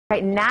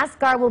Right,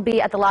 NASCAR will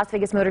be at the Las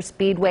Vegas Motor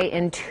Speedway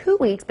in 2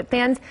 weeks, but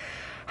fans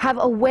have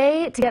a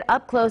way to get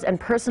up close and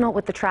personal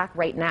with the track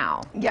right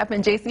now. Yep,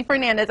 and JC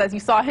Fernandez, as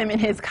you saw him in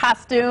his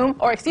costume,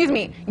 or excuse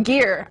me,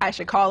 gear, I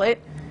should call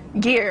it,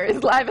 gear,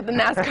 is live at the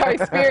NASCAR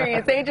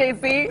Experience. Hey,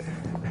 JC.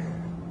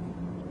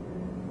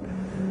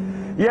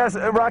 Yes,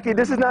 Rocky,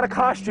 this is not a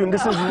costume.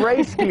 This is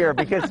race gear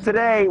because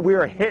today we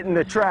are hitting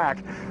the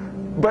track.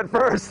 But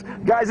first,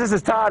 guys, this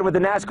is Todd with the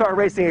NASCAR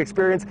Racing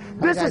Experience.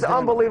 This is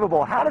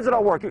unbelievable. How does it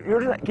all work? Can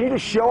you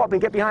just show up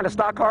and get behind a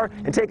stock car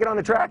and take it on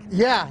the track?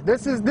 Yeah,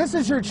 this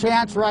is your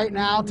chance right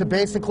now to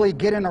basically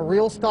get in a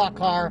real stock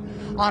car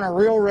on a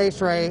real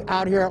race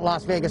out here at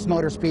Las Vegas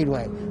Motor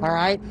Speedway. All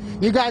right,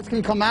 you guys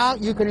can come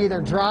out. You can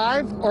either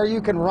drive or you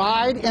can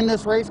ride in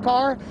this race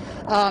car.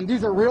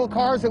 These are real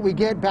cars that we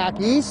get back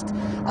east.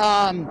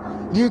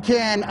 You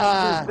can.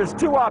 There's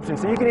two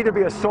options. So you can either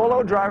be a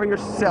solo driver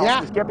yourself,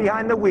 just get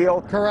behind the wheel.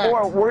 Correct.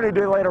 Or we're going to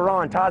do it later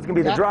on. Todd's going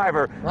to be the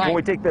driver when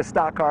we take this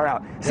stock car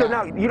out. So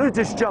now you don't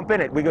just jump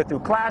in it. We go through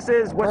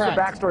classes. What's the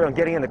backstory on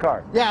getting in the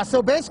car? Yeah,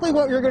 so basically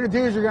what you're going to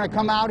do is you're going to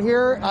come out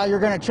here. You're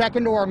going to check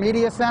into our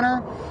media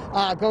center,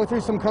 go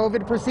through some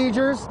COVID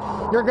procedures.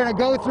 You're going to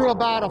go through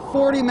about a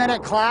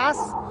 40-minute class.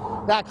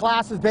 That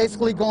class is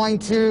basically going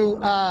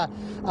to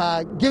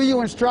give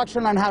you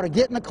instruction on how to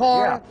get in the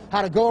car,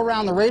 how to go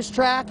around the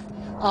racetrack.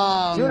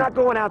 So you're not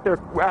going out there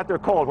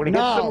cold. We're going to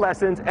get some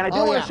lessons, and I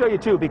do want to show you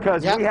too,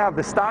 because we have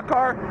the stock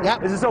car.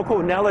 This is so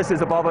cool. Nellis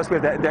is above us. We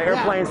have the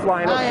airplanes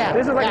flying over.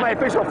 This is like my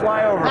official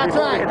flyover. That's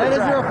right. That is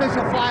your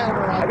official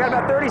flyover. I got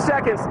about 30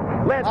 seconds.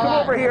 Lance, come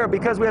over here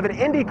because we have an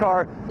Indy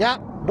car.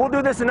 We'll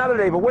do this another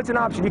day, but what's an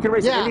option? You can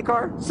race an Indy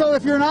car? So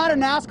if you're not a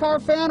NASCAR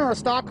fan or a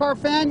stock car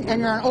fan, and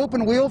you're an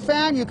open wheel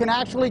fan, you can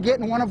actually get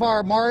in one of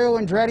our Mario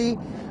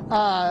Andretti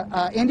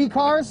Indy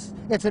cars.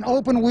 It's an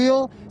open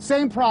wheel,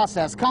 same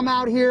process. Come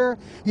out here,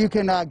 you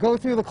can go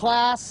through the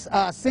class,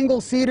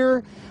 single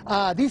seater.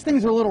 These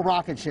things are little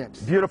rocket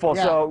ships. Beautiful.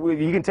 So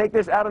you can take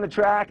this out on the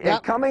track.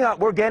 And coming up,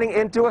 we're getting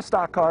into a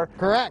stock car.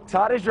 Correct.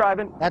 Todd is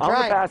driving. I'm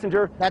the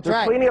passenger. That's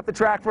We're cleaning up the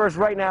track for us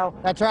right now.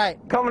 That's right.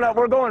 Coming up,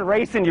 we're going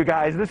racing, you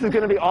guys. This is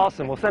going to be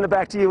awesome. We'll send it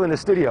back to you in the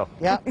studio.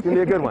 Yep. It's going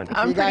to be a good one.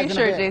 I'm pretty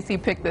sure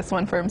JC picked this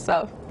one for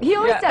himself. He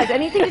always does.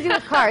 Anything to do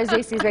with cars,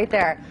 JC's right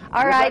there.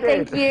 All right,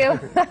 thank you.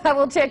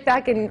 We'll check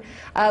back in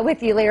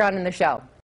with you later on in the show.